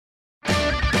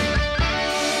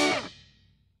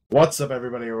What's up,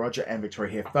 everybody? Roger and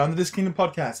Victoria here, founder of this Kingdom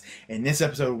podcast. In this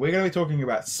episode, we're going to be talking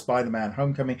about Spider-Man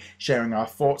Homecoming, sharing our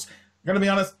thoughts. I'm going to be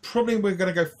honest, probably we're going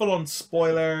to go full on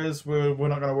spoilers. We're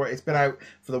not going to worry. It's been out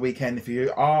for the weekend. If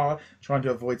you are trying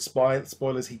to avoid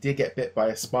spoilers, he did get bit by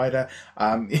a spider.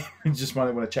 You just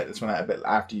might want to check this one out a bit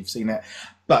after you've seen it.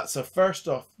 But so first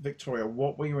off, Victoria,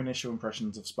 what were your initial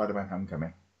impressions of Spider-Man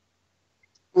Homecoming?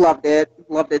 Loved it.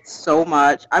 Loved it so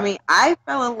much. I mean, I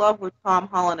fell in love with Tom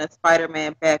Holland as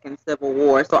Spider-Man back in Civil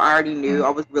War, so I already knew I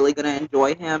was really going to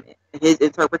enjoy his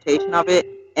interpretation of it,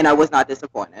 and I was not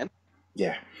disappointed.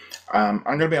 Yeah. I'm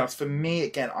going to be honest, for me,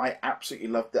 again, I absolutely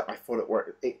loved it. I thought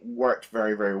it worked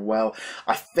very, very well.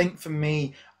 I think for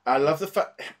me, I love the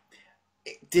fact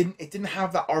it didn't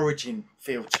have that origin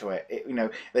feel to it.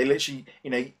 They literally,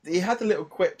 he had the little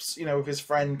quips, with his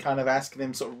friend kind of asking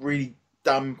him sort of really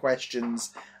dumb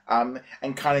questions, and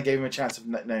kind of gave him a chance of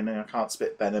no, I can't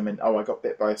spit venom, and I got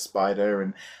bit by a spider,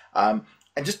 and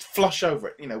just flush over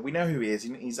it. We know who he is.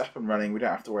 He's up and running. We don't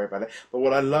have to worry about it. But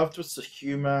what I loved was the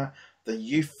humor, the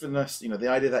youthfulness. The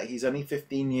idea that he's only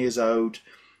 15 years old,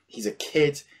 he's a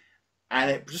kid, and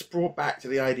it just brought back to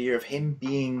the idea of him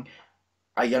being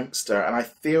a youngster. And I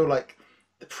feel like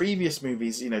the previous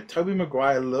movies, Tobey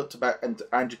Maguire and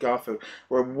Andrew Garfield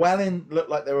looked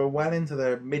like they were well into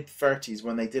their mid-30s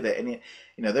when they did it, and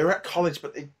they were at college,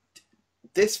 but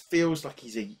this feels like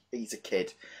he's a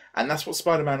kid, and that's what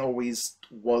Spider-Man always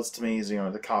was to me. Is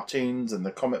the cartoons and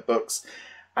the comic books,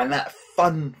 and that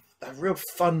real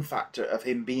fun factor of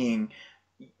him being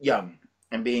young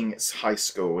and being at high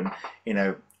school, and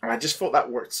I just thought that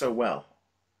worked so well.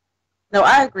 No,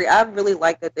 I agree. I really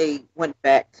like that they went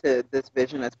back to this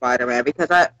vision of Spider-Man because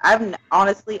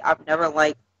I've never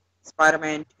liked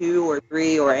Spider-Man 2 or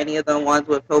 3 or any of the ones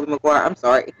with Tobey Maguire. I'm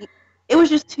sorry. It was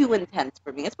just too intense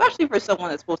for me, especially for someone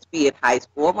that's supposed to be in high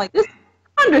school. I'm like,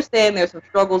 I understand there's some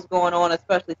struggles going on,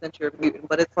 especially since you're a mutant,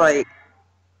 but it's like,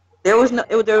 there was no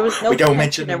We don't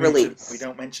mention tension the and mutant. release. We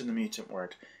don't mention the mutant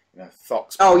word.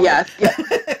 Fox. Oh, yes.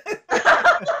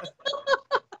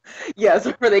 Yes,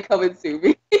 before they come and sue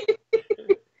me.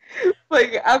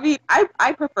 Like, I mean,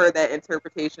 I prefer that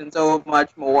interpretation so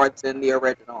much more than the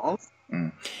originals.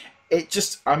 It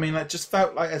just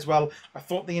felt like as well. I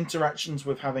thought the interactions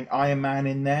with having Iron Man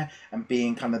in there and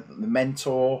being kind of the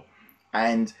mentor,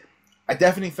 and I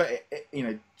definitely felt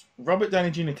Robert Downey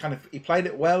Jr. he played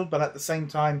it well, but at the same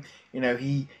time,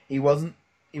 he wasn't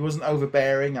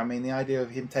overbearing. I mean, the idea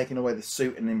of him taking away the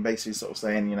suit and then basically sort of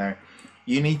saying,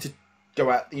 you need to go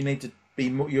out, you need to be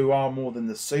more, you are more than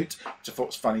the suit, which I thought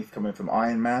was funny coming from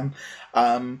Iron Man.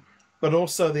 But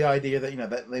also the idea that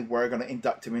that they were going to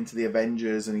induct him into the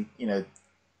Avengers, and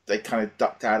they kind of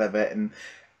ducked out of it, and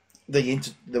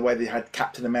the way they had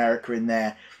Captain America in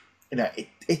there,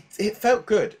 it felt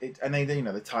good. And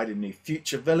they tied in new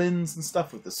future villains and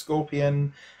stuff with the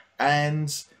Scorpion,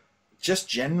 and just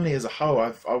generally as a whole,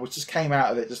 I was just came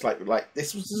out of it just like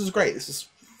this was great. This is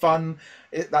fun.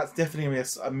 That's definitely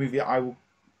a movie I will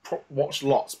watch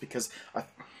lots because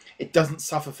it doesn't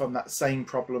suffer from that same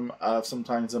problem of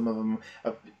sometimes some of them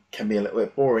can be a little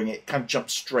bit boring. It kind of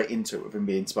jumps straight into it with him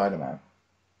being Spider-Man.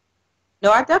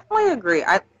 No, I definitely agree.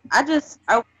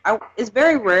 It's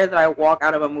very rare that I walk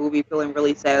out of a movie feeling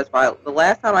really satisfied. The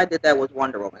last time I did that was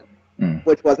Wonder Woman,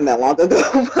 which wasn't that long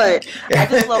ago. But I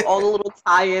just love all the little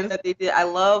tie-ins that they did. I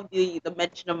love the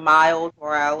mention of Miles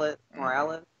Morales,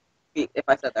 if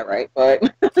I said that right. But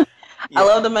I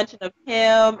love the mention of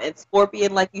him and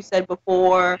Scorpion, like you said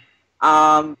before.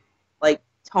 Like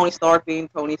Tony Stark being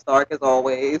Tony Stark as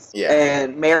always,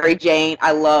 and Mary Jane.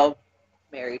 I love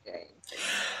Mary Jane.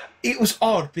 It was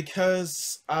odd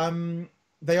because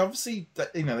they obviously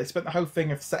they spent the whole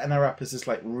thing of setting her up as this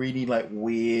really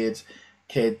weird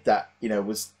kid that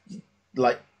was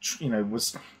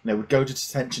would go to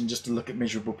detention just to look at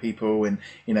miserable people, and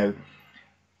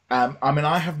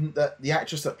I haven't the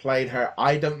actress that played her.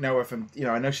 I don't know her from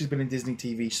I know she's been in Disney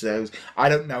TV shows. I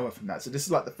don't know her from that. So this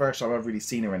is like the first time I've really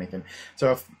seen her or anything.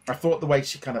 So I thought the way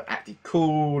she kind of acted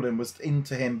cool and was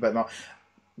into him, but not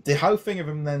the whole thing of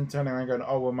him then turning around going,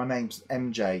 "Oh well, my name's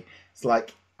MJ." It's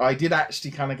like I did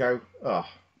actually kind of go, "Oh,"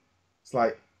 it's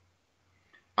like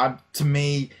to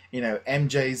me,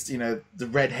 MJ's the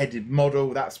red-headed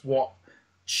model. That's what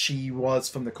she was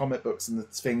from the comic books and the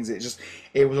things. It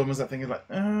was almost that thing of like,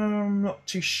 I'm not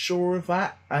too sure of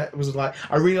that. It was like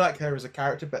I really like her as a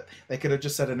character, but they could have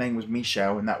just said her name was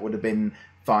Michelle, and that would have been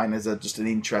fine as just an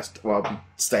interest. Well,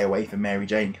 stay away from Mary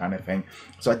Jane kind of thing.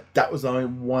 So that was the only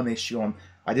one issue on.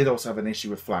 I did also have an issue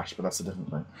with Flash, but that's a different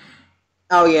thing.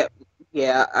 Oh yeah.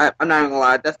 I'm not even gonna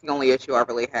lie. That's the only issue I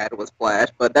really had was Flash.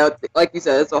 But that, like you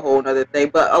said, it's a whole other thing.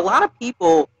 But a lot of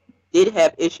people did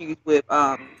have issues with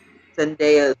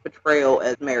Zendaya's portrayal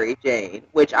as Mary Jane,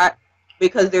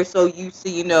 because they're so used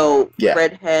to, Yeah.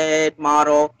 redhead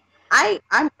model.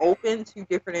 I'm open to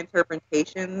different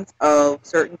interpretations of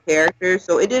certain characters,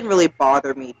 so it didn't really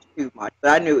bother me too much.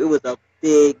 But I knew it was a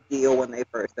big deal when they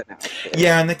first announced it.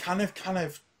 Yeah, and they kind of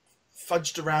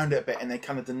fudged around it a bit, and they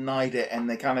kind of denied it, and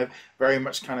they kind of very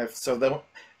much so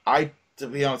they. To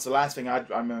be honest, the last thing I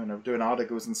remember doing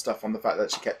articles and stuff on the fact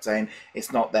that she kept saying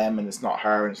it's not them and it's not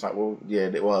her, and it's like, well, yeah,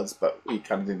 it was, but we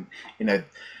kind of didn't,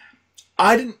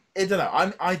 I don't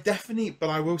know. I definitely, but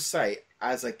I will say,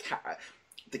 as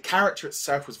the character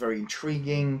itself was very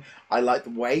intriguing. I liked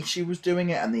the way she was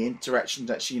doing it and the interaction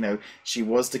that she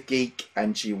was the geek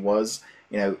and she was,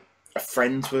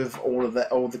 friends with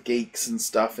all the geeks and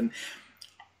stuff. And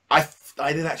I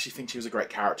did actually think she was a great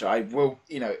character. I will,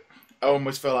 I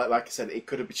almost feel like I said,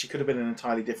 she could have been an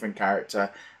entirely different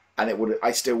character, and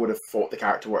I still would have thought the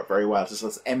character worked very well. Just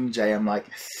as MJ, I'm like,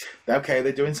 okay,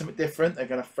 they're doing something different. They're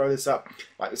going to throw this up,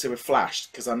 like we said with Flash,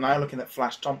 because I'm now looking at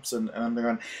Flash Thompson, and I'm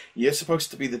going, you're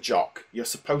supposed to be the jock. You're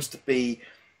supposed to be,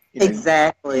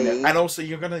 exactly, and also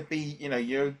you're going to be,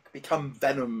 you become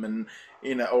Venom, and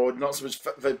or not so much,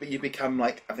 but you become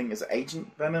like, I think it's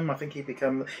Agent Venom. I think he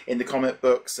become in the comic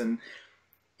books, and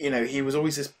he was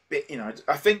always this bit.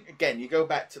 I think again, you go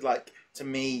back to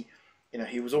me,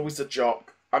 he was always a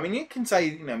jock. I mean, you can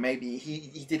say, maybe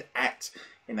he did act,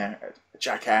 a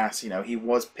jackass. He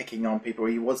was picking on people.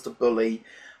 He was the bully,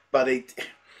 but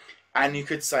and you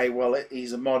could say, well,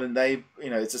 he's a modern day.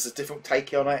 It's just a different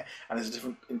take on it, and there's a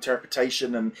different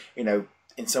interpretation, and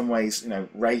in some ways,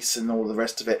 race and all the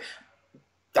rest of it.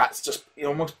 That's just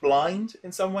almost blind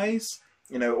in some ways.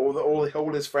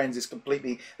 All his friends is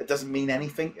completely. It doesn't mean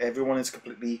anything. Everyone is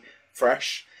completely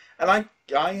fresh, and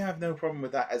I have no problem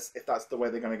with that, as if that's the way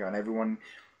they're going to go, and everyone,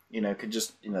 can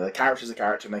just the character's a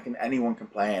character, and anyone can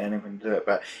play it and anyone can do it.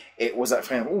 But it was that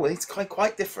kind of it's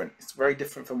quite different. It's very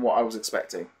different from what I was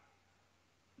expecting.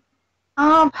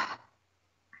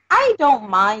 I don't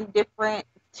mind different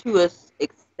to an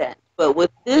extent, but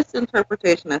with this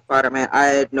interpretation of Spider-Man, I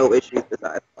had no issues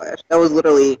besides Flash. That was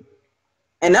literally.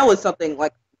 And that was something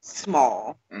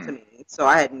small to me, so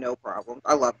I had no problems.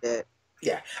 I loved it.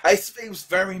 Yeah, it was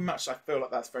very much. I feel like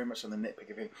that's very much on the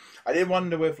nitpicky thing. I did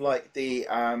wonder with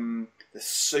the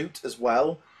suit as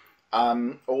well,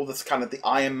 all this kind of the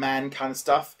Iron Man kind of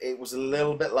stuff. It was a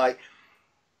little bit like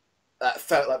that.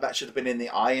 Felt like that should have been in the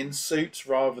Iron suit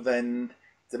rather than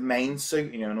the main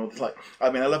suit, and all the I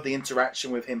love the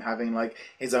interaction with him having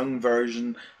his own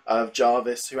version of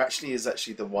Jarvis, who is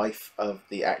the wife of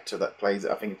the actor that plays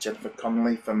it. I think it's Jennifer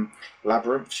Connelly from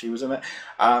Labyrinth. She was in it.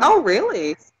 Oh,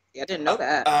 really? Yeah, I didn't know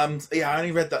that. Yeah, I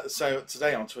only read that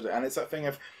today on Twitter, and it's that thing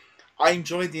of I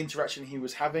enjoyed the interaction he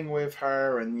was having with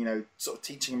her, and sort of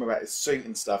teaching him about his suit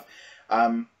and stuff.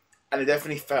 And it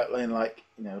definitely felt like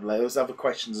those other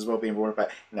questions as well being brought about.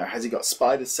 Has he got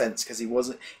spider sense? Because he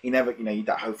never,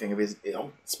 that whole thing of his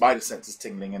spider sense is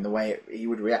tingling, and the way he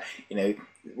would react.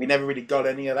 We never really got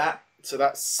any of that. So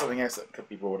that's something else that could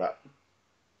be brought up.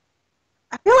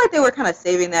 I feel like they were kind of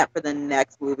saving that for the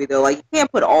next movie, though. You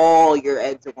can't put all your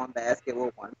eggs in one basket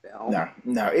with one film.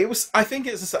 No. It was. I think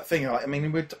it's just that thing. I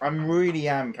really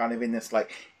am kind of in this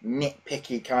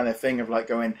nitpicky kind of thing of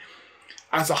going.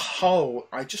 As a whole,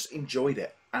 I just enjoyed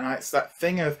it. And it's that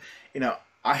thing of,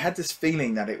 I had this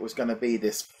feeling that it was going to be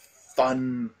this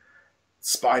fun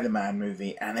Spider-Man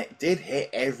movie, and it did hit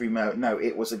every moment. No,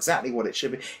 it was exactly what it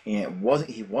should be.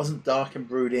 He wasn't dark and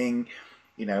brooding.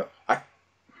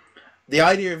 The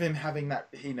idea of him having that,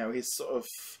 his sort of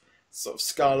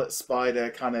Scarlet Spider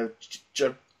kind of,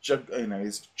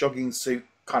 his jogging suit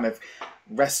kind of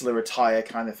wrestler attire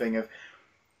kind of thing of,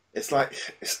 it's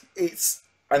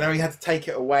I know he had to take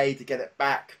it away to get it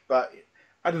back, but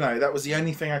I don't know. That was the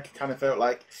only thing I kind of felt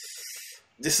like.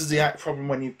 This is the problem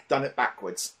when you've done it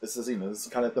backwards. This is this is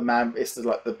kind of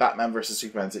the Batman versus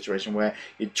Superman situation where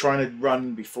you're trying to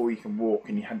run before you can walk,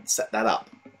 and you hadn't set that up.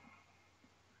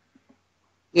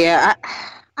 Yeah,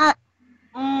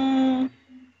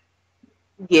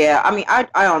 yeah.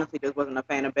 I honestly just wasn't a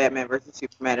fan of Batman versus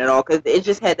Superman at all, because it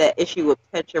just had that issue of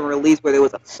tension release where there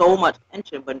was so much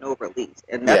tension but no release,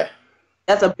 and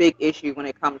that's a big issue when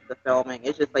it comes to filming.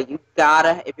 It's just if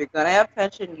you're gonna have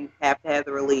tension, you have to have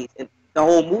the release. And the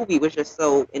whole movie was just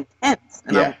so intense.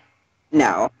 And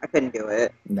no, I couldn't do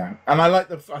it. No, and I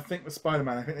think with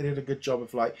Spider-Man, I think they did a good job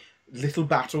of little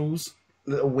battles,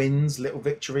 little wins, little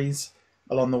victories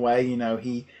along the way.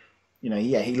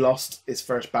 He lost his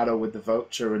first battle with the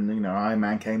Vulture, and Iron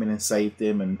Man came in and saved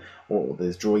him, or the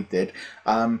droid did.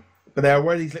 but there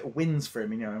were these little wins for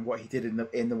him, you know, and what he did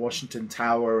in the Washington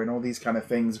Tower and all these kind of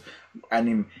things,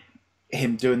 and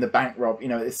him doing the bank rob. You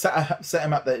know, it set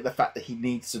him up the fact that he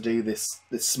needs to do this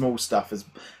small stuff is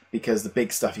because the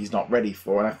big stuff he's not ready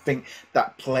for, and I think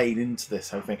that played into this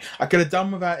whole thing. I could have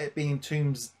done without it being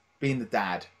Toombs being the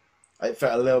dad. It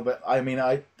felt a little bit. I mean,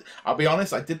 I'll be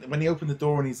honest. I didn't when he opened the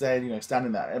door and he's there, you know,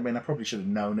 standing there. I mean, I probably should have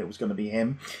known it was going to be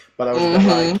him, but I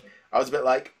was a bit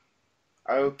like,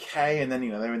 okay. And then,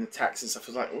 you know, they're in the taxi and stuff.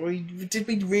 I was like, well, did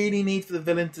we really need for the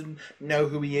villain to know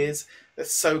who he is?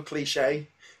 That's so cliche.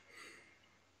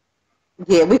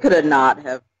 Yeah, we could have not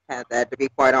have had that, to be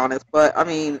quite honest. But I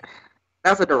mean,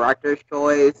 that's a director's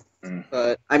choice.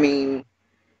 But I mean,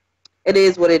 it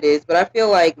is what it is. But I feel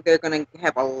like they're gonna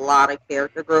have a lot of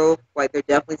character growth. Like they're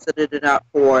definitely setting it up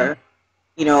for,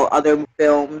 you know, other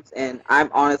films, and I'm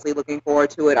honestly looking forward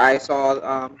to it. I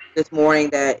saw this morning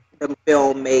that the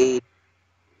film made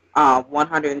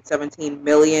 117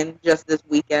 million just this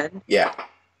weekend. Yeah,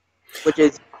 which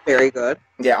is very good.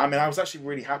 Yeah, I mean, I was actually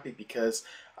really happy because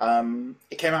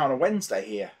it came out on a Wednesday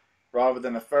here rather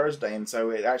than a Thursday, and so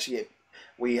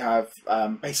we have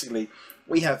basically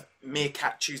we have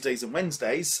Meerkat Tuesdays and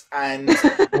Wednesdays, and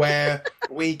where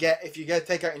we get, if you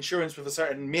take out insurance with a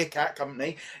certain Meerkat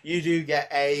company, you do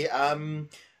get a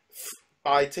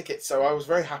buy tickets. So I was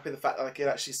very happy the fact that I could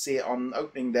actually see it on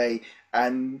opening day,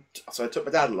 and so I took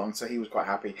my dad along, so he was quite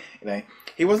happy. You know,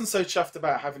 he wasn't so chuffed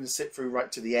about having to sit through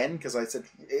right to the end, because I said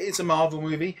it's a Marvel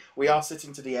movie, we are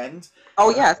sitting to the end.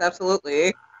 Oh yes,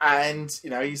 absolutely. And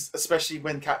you know, he's, especially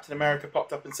when Captain America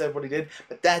popped up and said what he did,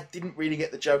 but Dad didn't really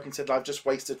get the joke and said, I've just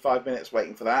wasted 5 minutes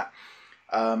waiting for that.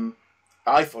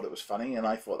 I thought it was funny, and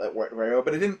I thought that worked very well,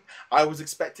 but it didn't. I was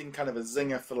expecting kind of a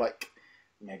zinger for like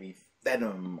maybe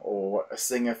Venom, or a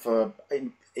zinger for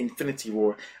Infinity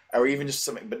War, or even just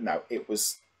something, but no, it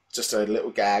was just a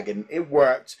little gag, and it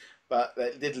worked, but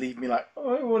it did leave me like,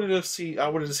 oh, I wanted to see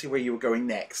where you were going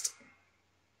next.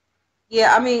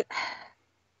 Yeah, I mean,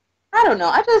 I don't know.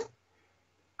 I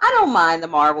don't mind the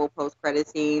Marvel post-credit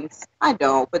scenes. I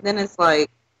don't, but then it's like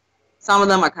some of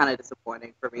them are kind of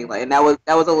disappointing for me. Like, and that was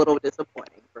a little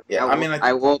disappointing for me. Yeah,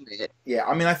 I will admit. Yeah,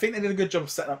 I mean, I think they did a good job of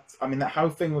setting up. I mean, that whole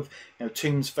thing with, you know,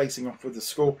 Toombs facing off with the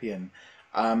Scorpion.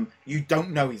 You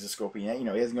don't know he's a Scorpion yet. You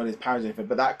know, he hasn't got his powers or anything,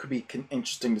 but that could be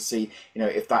interesting to see. You know,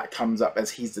 if that comes up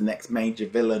as he's the next major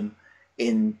villain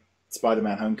in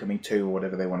Spider-Man Homecoming 2 or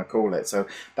whatever they want to call it. So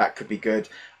that could be good.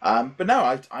 But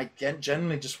no, I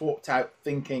generally just walked out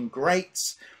thinking,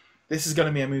 great, this is going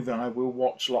to be a movie and I will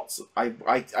watch lots of,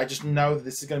 I just know that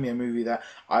this is going to be a movie that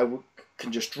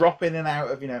can just drop in and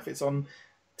out of, you know, if it's on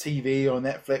TV or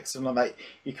Netflix and all that,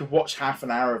 you could watch half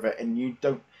an hour of it and you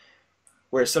don't,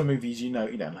 whereas some movies, you know,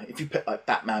 like if you put like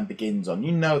Batman Begins on,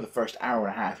 you know the first hour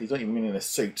and a half, he's not even in a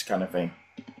suit kind of thing.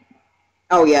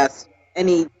 Oh yes.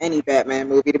 Any Batman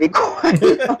movie, to be quite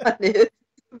honest.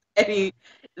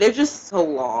 They're just so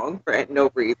long for no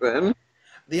reason.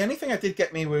 The only thing I did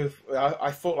get me with,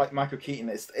 I thought like Michael Keaton,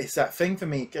 it's that thing for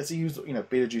me, because he used, you know,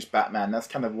 Beetlejuice Batman, that's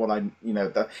kind of what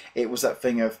it was that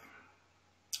thing of,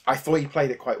 I thought he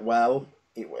played it quite well.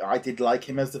 I did like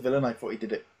him as the villain, I thought he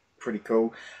did it pretty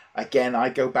cool. Again, I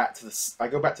go back to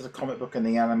the comic book and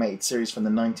the animated series from the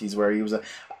 90s where he was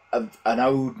an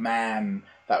old man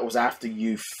that was after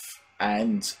youth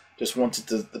and just wanted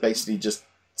to basically just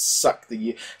suck the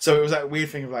youth. So it was that weird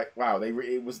thing of like, wow,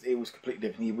 it was completely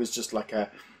different. He was just like a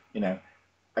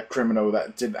criminal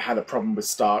that had a problem with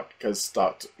Stark because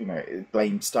Stark, you know,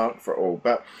 blamed Stark for it all.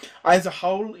 But as a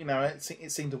whole, you know, it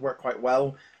seemed to work quite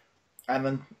well. And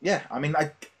then, yeah, I mean,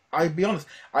 I'll be honest,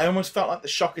 I almost felt like the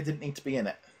Shocker didn't need to be in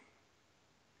it.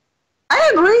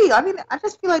 I agree. I mean, I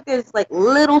just feel like there's like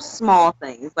little small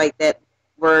things like that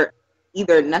were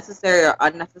either necessary or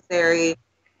unnecessary.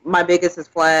 My biggest is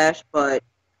Flash, but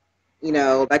you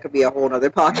know, that could be a whole other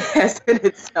podcast in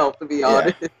itself, to be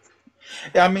honest.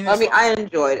 Yeah, I mean, I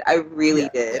enjoyed it. I really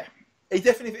did. Yeah. It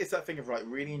definitely is that thing of like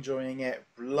really enjoying it,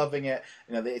 loving it.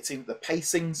 You know, the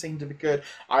pacing seemed to be good.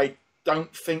 I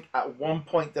don't think at one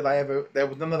point that there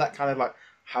was none of that kind of like,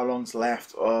 how long's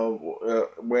left, or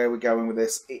where are we going with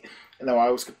this? You know, I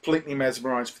was completely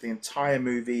mesmerized for the entire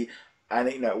movie, and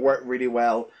it worked really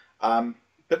well.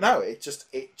 But no, it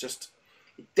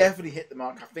definitely hit the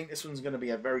mark. I think this one's going to be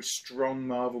a very strong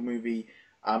Marvel movie,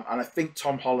 and I think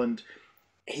Tom Holland,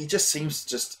 he just seems to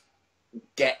just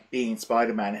get being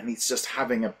Spider-Man, and he's just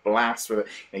having a blast with it.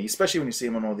 You know, especially when you see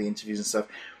him on all the interviews and stuff.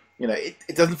 You know,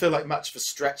 it doesn't feel like much of a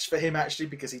stretch for him actually,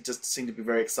 because he just seemed to be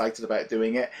very excited about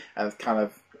doing it, and kind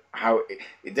of how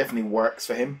it definitely works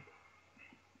for him.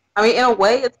 I mean, in a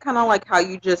way, it's kind of like how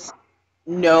you just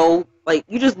know, like,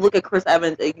 you just look at Chris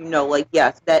Evans and you know, like,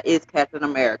 yes, that is Captain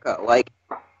America. Like,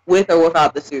 with or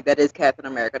without the suit, that is Captain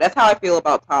America. That's how I feel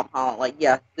about Tom Holland. Like,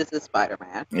 yeah, this is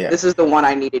Spider-Man. Yeah. This is the one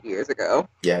I needed years ago.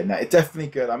 Yeah, no, it's definitely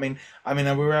good. I mean, I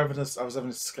was having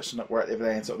a discussion at work the other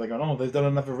day, and sort of they're going, "Oh, they've done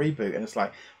another reboot," and it's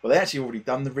like, well, they actually already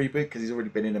done the reboot because he's already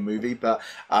been in a movie, but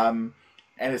and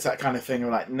it's that kind of thing. Of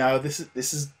like, no, this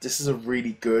is a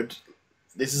really good.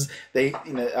 This is they,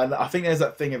 you know, and I think there's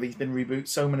that thing of he's been rebooted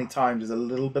so many times. There's a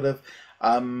little bit of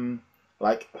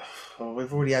like, oh,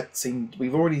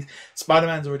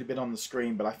 Spider-Man's already been on the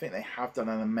screen, but I think they have done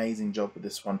an amazing job with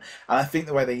this one, and I think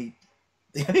the only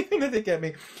thing that did get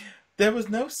me, there was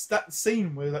no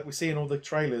scene where like we see in all the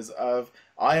trailers of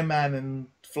Iron Man and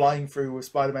flying through with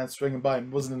Spider-Man swinging by him.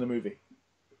 Wasn't in the movie.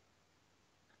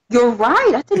 You're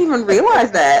right. I didn't even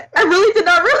realize that. I really did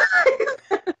not realize.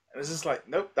 It was just like,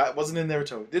 nope, that wasn't in there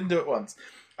at all. Didn't do it once.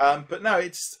 But no,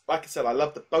 it's like I said, I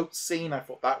love the boat scene. I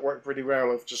thought that worked pretty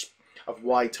well of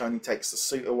why Tony takes the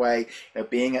suit away. You know,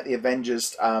 being at the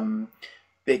Avengers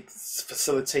big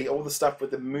facility, all the stuff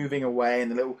with them moving away and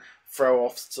the little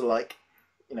throw-offs to, like,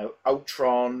 you know,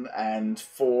 Ultron and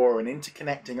Thor and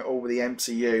interconnecting it all with the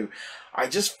MCU. I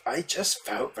just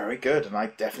felt very good, and I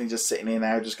definitely just sitting here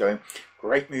now just going,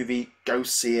 great movie, go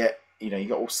see it. You know, you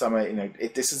got all summer. You know,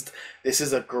 this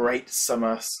is a great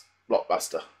summer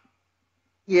blockbuster.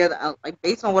 Yeah, like,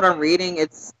 based on what I'm reading,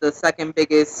 it's the second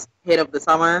biggest hit of the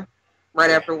summer,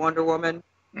 right after Wonder Woman.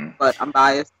 But I'm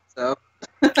biased, so.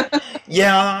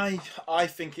 Yeah, I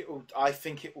think it will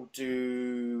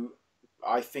do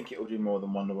more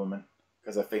than Wonder Woman,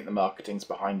 because I think the marketing's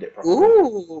behind it properly.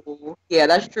 Ooh, yeah,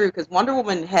 that's true, because Wonder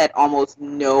Woman had almost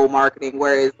no marketing,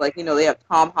 whereas, like, you know, they have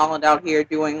Tom Holland out here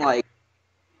doing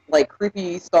like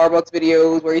creepy Starbucks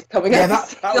videos where he's coming out. Yeah,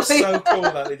 that was so cool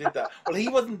that they did that. Well, he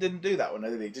didn't do that one,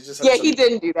 did he? He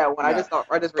didn't do that one. Yeah.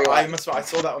 I just realized. I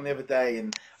saw that one the other day,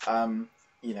 and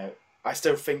you know, I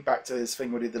still think back to his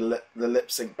thing where he did the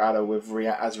lip sync battle with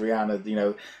Rihanna. You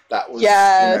know, that was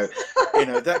you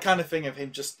know that kind of thing of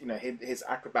him just, you know, his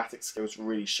acrobatic skills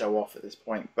really show off at this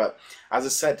point. But as I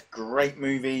said, great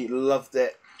movie, loved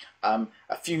it. A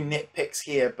few nitpicks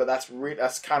here, but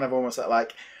that's kind of almost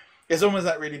like it's almost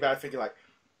that really bad thing. Like,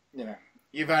 you know,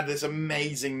 you've had this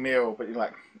amazing meal, but you're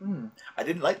like, I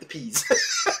didn't like the peas.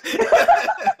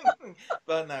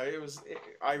 But no,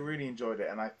 I really enjoyed it,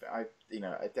 and I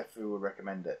definitely would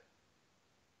recommend it.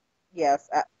 Yes,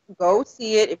 go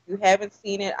see it if you haven't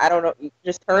seen it. I don't know,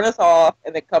 just turn us off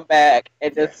and then come back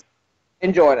and just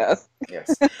enjoy us.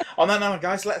 Yes. On that note,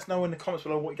 guys, let us know in the comments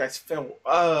below what you guys feel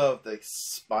of the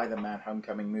Spider-Man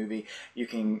Homecoming movie. You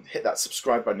can hit that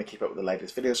subscribe button to keep up with the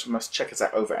latest videos from us. Check us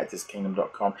out over at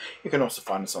DisneyKingdom.com. You can also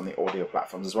find us on the audio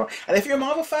platforms as well. And if you're a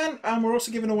Marvel fan, we're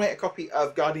also giving away a copy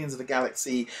of Guardians of the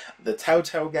Galaxy, the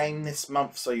Telltale game, this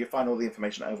month. So you'll find all the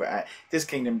information over at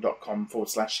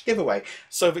DisneyKingdom.com/giveaway.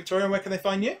 So, Victoria, where can they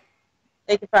find you?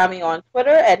 They can find me on Twitter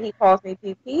at He Calls Me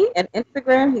PP and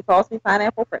Instagram He Calls Me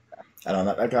Pineapple Princess. And on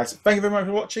that, guys, thank you very much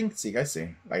for watching. See you guys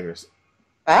soon. Later.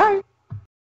 Bye.